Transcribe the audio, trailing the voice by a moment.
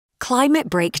Climate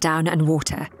breakdown and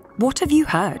water. What have you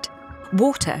heard?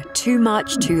 Water, too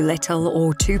much, too little,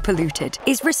 or too polluted,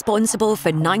 is responsible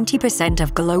for 90%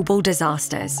 of global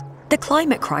disasters. The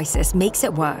climate crisis makes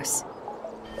it worse.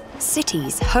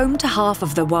 Cities, home to half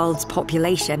of the world's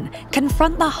population,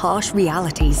 confront the harsh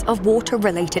realities of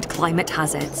water-related climate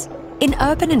hazards. In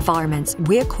urban environments,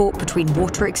 we're caught between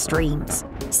water extremes.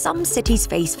 Some cities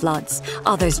face floods,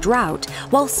 others drought,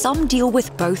 while some deal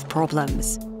with both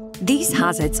problems. These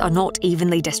hazards are not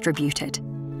evenly distributed.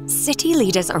 City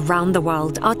leaders around the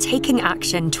world are taking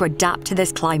action to adapt to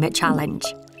this climate challenge.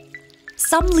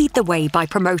 Some lead the way by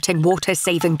promoting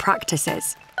water-saving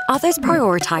practices. Others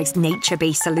prioritize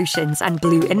nature-based solutions and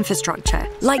blue infrastructure,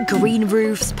 like green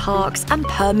roofs, parks, and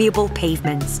permeable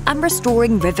pavements, and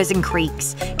restoring rivers and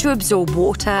creeks to absorb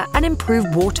water and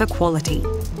improve water quality.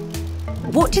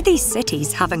 What do these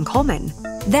cities have in common?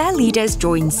 Their leaders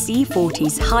joined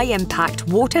C40's high-impact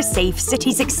Water Safe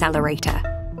Cities Accelerator.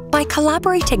 By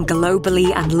collaborating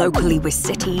globally and locally with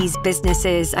cities,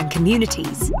 businesses, and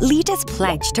communities, leaders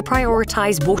pledge to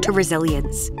prioritize water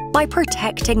resilience by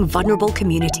protecting vulnerable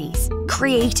communities,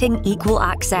 creating equal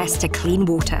access to clean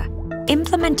water,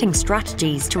 implementing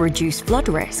strategies to reduce flood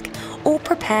risk, or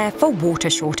prepare for water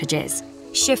shortages,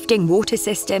 shifting water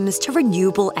systems to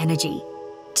renewable energy.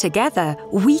 Together,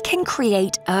 we can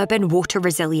create urban water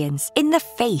resilience in the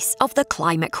face of the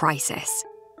climate crisis.